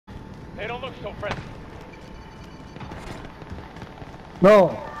They don't look so friendly.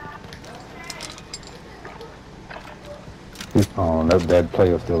 No. Oh, that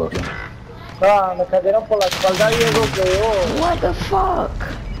player's still up there. Ah, me cayeron por la espalda y el bloqueo. What the fuck?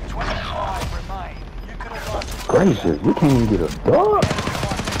 25 remain. You could have lost. Gracious, we can't even get a dog.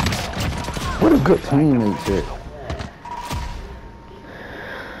 What a good teammate shit.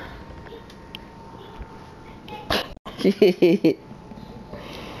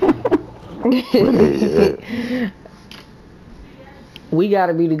 We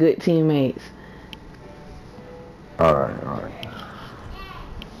gotta be the good teammates. Alright.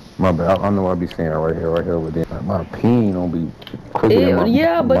 My bad, I know I be saying right here with them. My ping don't be quicker than my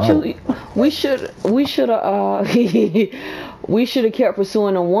yeah, but mouth. we should have we should have kept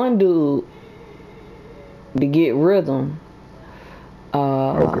pursuing the one dude to get rhythm.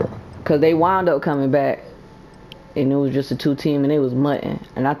 Okay. Cause they wound up coming back, and it was just a 2-team, and it was mutton,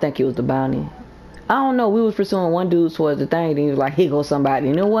 and I think it was the bounty. I don't know. We was pursuing one dude towards the thing, and he was like, "Here goes somebody."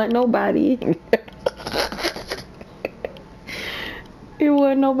 You know what? Nobody. It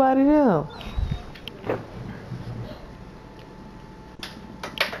wasn't nobody there.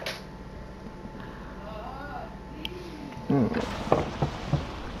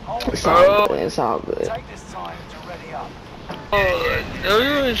 It's all good. It's all good. Take this time to ready up. Oh, they're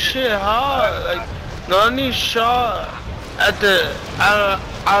doing shit hard. Like, Nani shot at the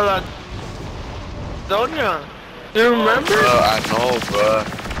Donya. You remember? I know, bro.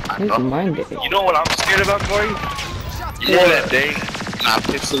 I know. Minded. You know what I'm scared about, Corey? You know that day? I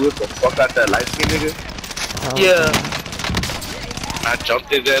pistol whipped the fuck out that light skin nigga. Yeah. I jumped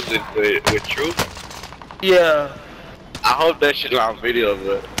his ass with truth. Yeah. I hope that shit on video,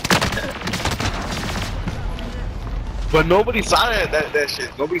 bro. But nobody saw that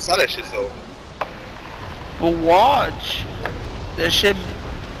shit. Nobody saw that shit though. But watch. That shit.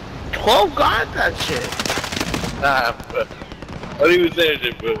 12 got that shit. Nah, bro. Don't even say that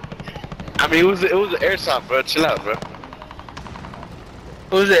shit, bro. I mean, it was an airsoft, bro. Chill out, bro.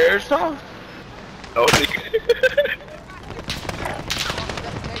 Was it airsoft? No, nigga.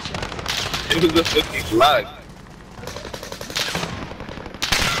 It was a fucking slug.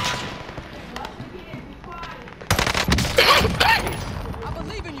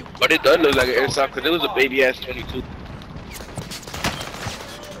 But it does look like an airsoft because it was a baby ass 22.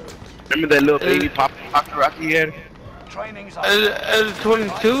 Remember that little baby pocket rocket he had? Training's As a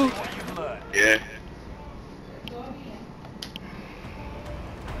 22? Yeah.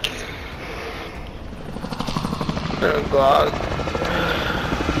 Oh god.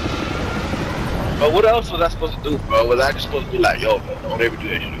 But what else was I supposed to do, bro? Was I just supposed to be like, yo, bro, don't ever do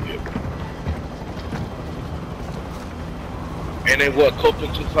that shit again? And then what?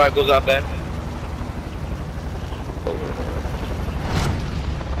 Copeland 2-5 goes out back?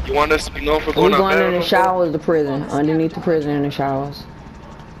 You want us to be known for going out We're back? going in the showers, the prison. Underneath the prison in the showers.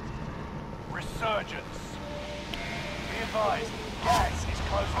 Resurgence. Be advised, gas is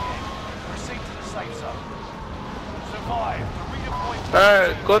closing in. Proceed to the safe zone. Survive to redeploy.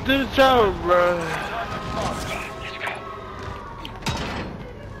 Alright, go to the shower, bro.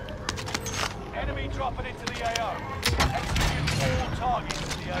 Enemy dropping into the AO. Execute all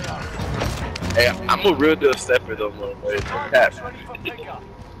targets in the AO. Hey, I'm a real deal stepper though, bro. Targets ready for pickup.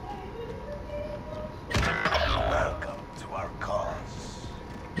 Welcome to our cause.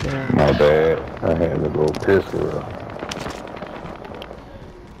 My bad. I had to go pistol.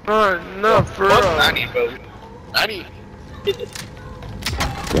 No, for Fuck real. 90, bro. 90.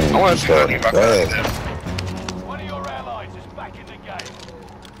 Damn, I want to see 90 bad. back there. One of your allies is back in the game.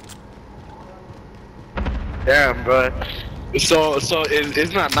 Damn, bro. So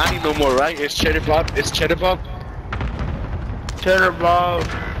it's not 90 no more, right? It's Cheddar Bob. It's Cheddar Bob. Cheddar Bob.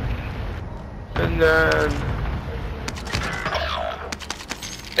 And then...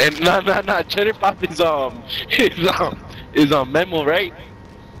 And no. Cheddar Bob is Memo, right?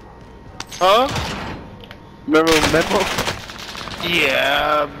 Huh? Remember Memo?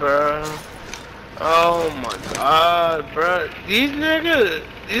 Yeah, bro. Oh my god, bro. These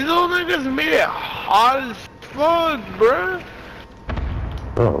old niggas made it hard as fuck, bro.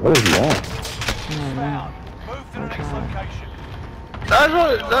 Bro, what is wrong? Found. Move to the next location. That's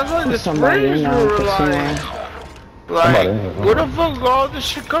why the Somebody in springs there were pursuing. like, where the fuck is all this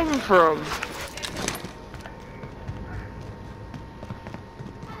shit coming from?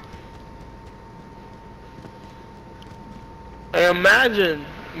 Hey, imagine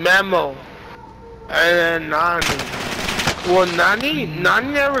Memo and then Nani. Well, Nani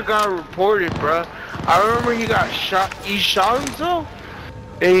never got reported, bro. I remember he got shot. He shot himself,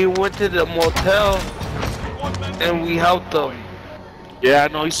 and he went to the motel, and we helped him. Yeah, I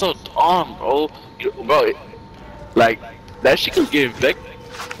know, he's so dumb, bro. Bro, like, that shit could get infected.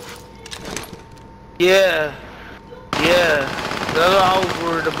 Yeah. Yeah. That's what I was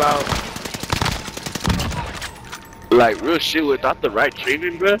worried about. Like, real shit, without the right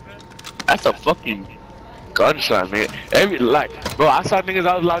training, bro, that's a fucking gunshot, man. Bro, I saw niggas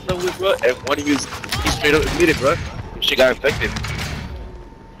I was locked up with, bro, and one of he straight up admitted, bro. Shit got infected.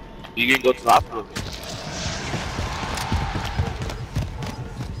 You didn't go to the hospital.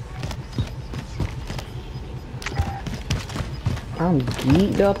 I'm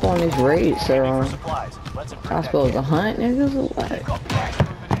geeked up on this raid, sir. Supplies. Let's improve I'm that supposed to kit. hunt niggas or what? Got gas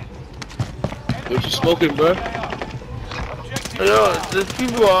moving in. What you smoking, bro? Objective Yo, there's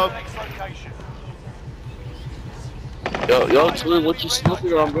people up. next location. Yo, twin, what you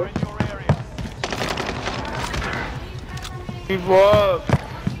smoking on, bro? In your area. People up.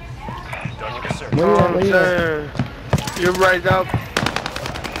 Done your search. You know what I'm saying? You're right up.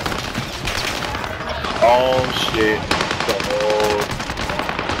 Oh, shit.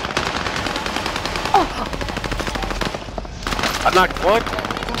 I'm not going.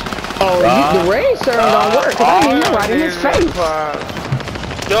 Oh, the raid server don't work, cause I hit him right in his face.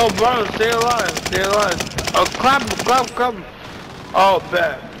 Yo, bro, stay alive, stay alive. Oh, clap him, clap him, clap him. Oh,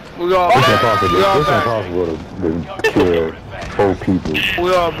 bad. We all It's bad. impossible. We all It's bad. impossible to kill 4 people.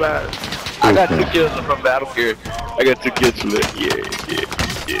 We all bad. I got 2 kills from Battlefield. I got 2 kills from it. Yeah.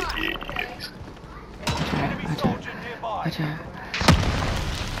 Enemy soldier nearby. Watch out.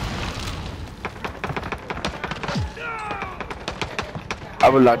 I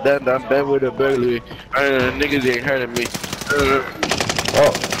was like, that, I'm bad with a burglary. Niggas ain't hurting me.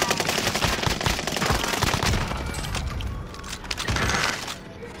 Oh,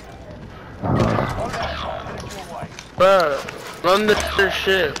 Bro, run their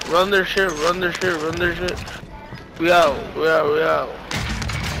shit, run their shit, run their shit, run their shit. We out, we out, we out.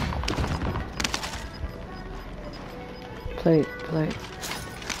 Play.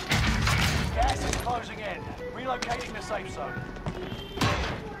 Gas is closing in. Relocating the safe zone.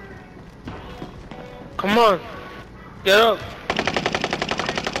 Come on, get up.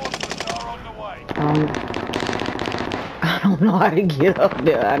 Reinforcements are on the way. I don't know how to get up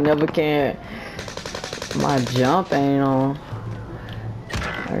there. I never can. My jump ain't on.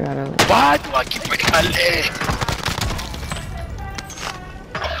 I gotta. Why do I keep breaking my leg?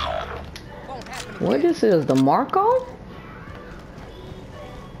 What this is? The Marco?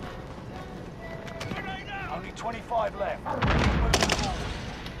 Only 25 left.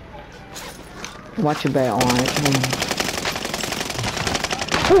 Watch your back, Orange.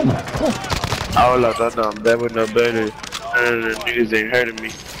 I was like, I'm bad with no better. Niggas ain't hurting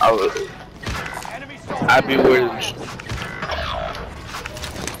me. Enemy soldier. I be worried.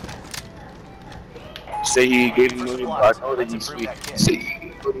 Say he gave me money, but I know that he's sweet. Say he gave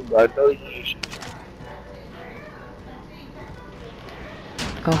me money, but I know that he's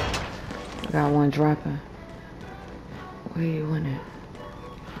Oh, I got one dropping. Where you went at?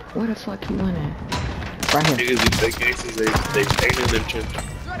 Where the fuck you went at? Right here. niggas in fake cases, they painted them shit.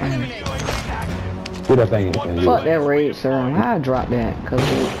 get that thing in Fuck that raid, sir. How I drop that? Cause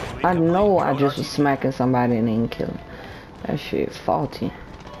I know I just was smacking somebody and didn't kill him. That shit faulty.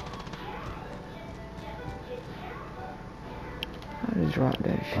 I just dropped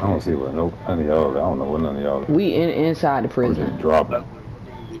that shit. I don't see what none of y'all. I don't know what none of y'all. We inside the Just prison. drop it.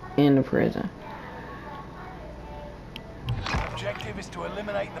 In the prison. Objective is to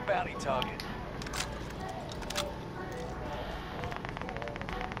eliminate the bounty target.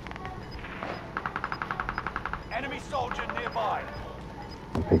 Enemy soldier nearby.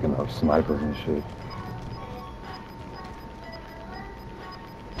 I'm picking up snipers and shit.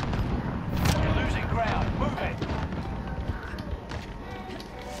 You're losing ground. Move it.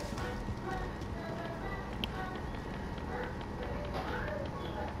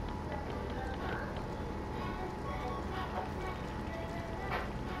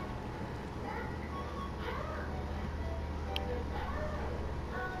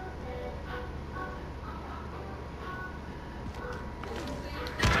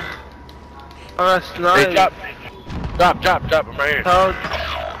 Oh, that's Hey, nice. drop, I'm right here. How,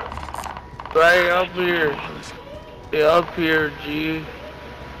 right up here. Yeah, up here, G.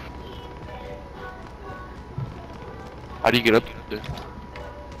 How do you get up there?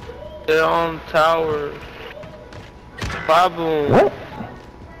 They're on tower. Problem. What?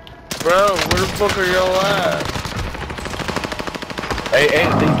 Bro, where the fuck are y'all at? Hey,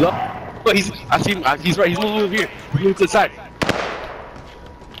 he's low. Look, I see him. He's right. He's moving over here. He's moving to the side.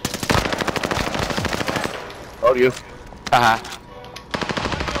 Oh, you. Haha.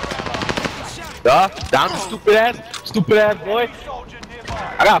 Duh, down, stupid ass boy. Soldier nearby.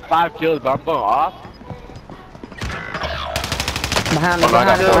 I got 5 kills, but I'm going off. Behind us,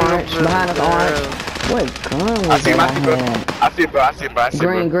 orange. Behind us, orange. What gun was I see that my bro. had? I see it, bro. I see it, bro. I see it,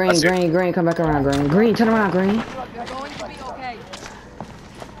 Green, bro. I see it. green. Come back around, green. Green, turn around, green.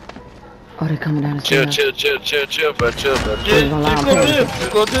 Oh, they're coming down the stairs. Chill, bro. Chill. Go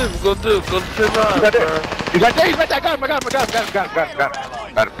this. Go to He's right there.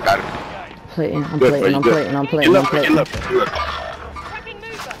 Got him. Plating, I'm Good, bro, plating, you I'm good. plating, I'm You plating, I'm left, you plating. left.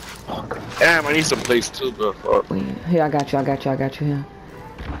 Damn, I need some plates too, bro. Fuck. Wait, here, I got you here.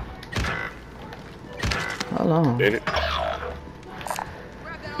 Hold on. Did it?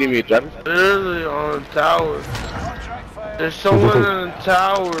 Give me a driver. Literally on the tower. There's someone on the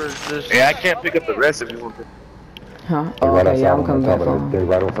towers. Yeah, I can't pick up the rest if you want to. Huh? They're Oh, right okay, yeah, I'm outside coming on back top of on. They're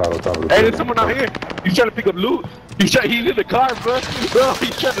right on top of the Hey, there's someone out here. He's trying to pick up loot. He's in the car, bro. Bro,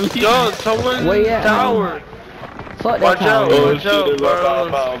 he's trying to leave. Yo, someone's Where in you the at, tower. Fuck that Watch out, tower. watch out,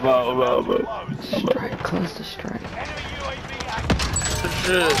 bro. Strike, close to strike.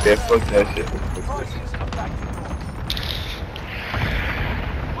 Shit. Yeah, fuck that shit.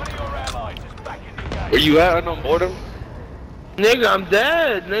 Where you at? On boredom? Nigga, I'm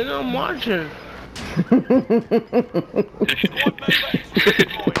dead. Nigga, I'm watching.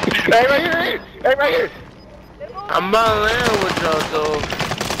 Hey, right here. I'm about to land with y'all, though.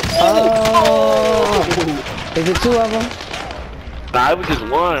 Oh! Is it 2 of them? Nah, it was just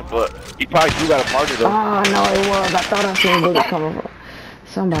one, but he probably do got a partner though. Oh, no, it was. I thought I seen bullets coming from.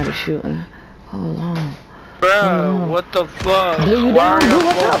 Somebody shooting. Hold on. Bruh, what the fuck? Blew you Why down? are Blew you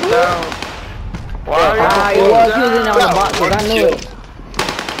us up, blew? down? Why are you Ah, it was. He was in there on the boxes. I knew it.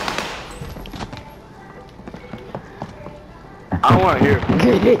 I don't want to hear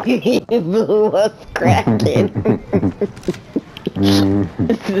it. Blue was cracking.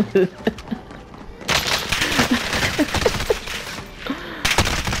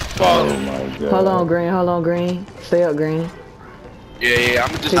 Oh my god. Hold on, green. Stay up, green. Yeah,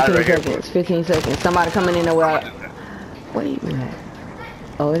 I'm just hide 15 right here. seconds, 15 seconds. Somebody coming in there where I... Where you at?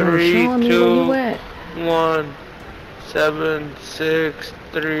 Oh, it ain't 3, showing me where 2, you at. 1, 7, 6,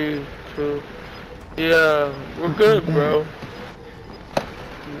 3, 2. Yeah, we're good, bro.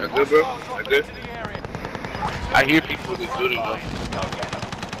 That good, bro? That good? I hear people that do it though.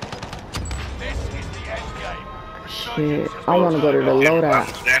 Shit, I want to go to the loadout.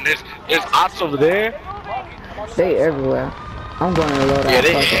 And there's ops over there. They everywhere. I'm going to the loadout. Yeah,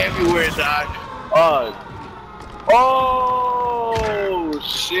 they Fuck it. everywhere, dog. Oh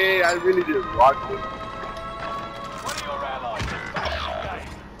shit! I really just walked with.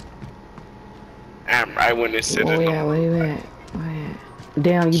 Damn, right when they said Where it. you at? Where you at? Where you at?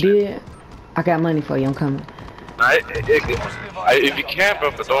 Damn, you did? I got money for you. I'm coming. If you can,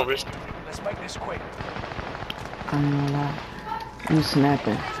 but don't risk it. Let's make this quick. I'm not gonna lie. You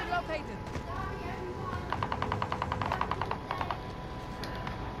snapping.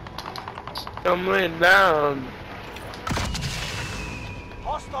 I'm laying down.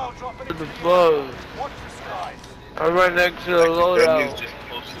 Hostile dropping To the into the bug. Watch the skies. I'm right next to the That loadout. nigga's just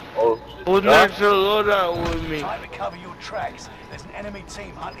posted. Oh, Who's next to the loadout with me? Time to cover your tracks. There's an enemy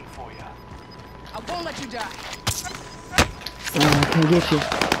team hunting for you. I won't let you die. I can't get you.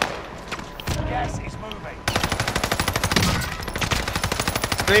 Gas is moving.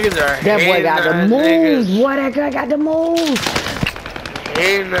 Niggas are That boy hating got the ass moves. niggas. Boy, that guy got the moves.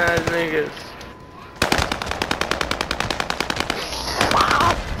 Hating ass niggas.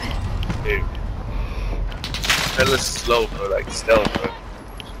 dude. That looks slow, bro. Like stealth, bro.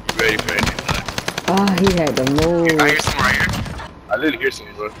 Ready for anything. Oh, he had the I moves. hear someone right here. I literally hear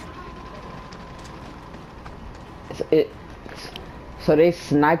someone, bro. So they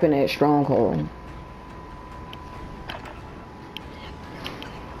sniping at Stronghold.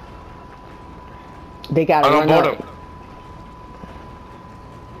 They got I to don't run board up. him.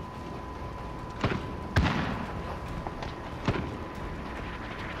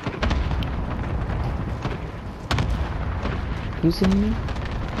 You see me?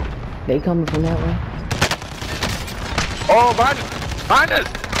 They coming from that way. Oh, behind us! Behind us!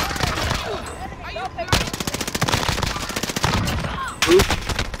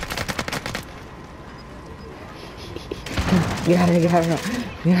 Get out of here, get out of here.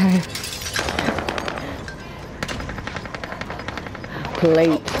 Get out of here.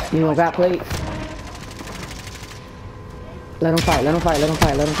 Plate. You don't got plates? Let them fight, let them fight, let them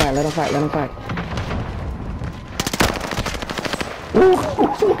fight, let them fight, let them fight, let them fight.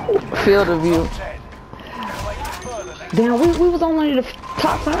 Field of view. Damn, we was on one of the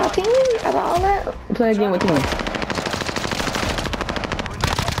top 5 teams out of all that. Play again with me.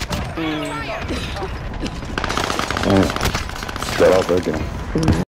 shut off again.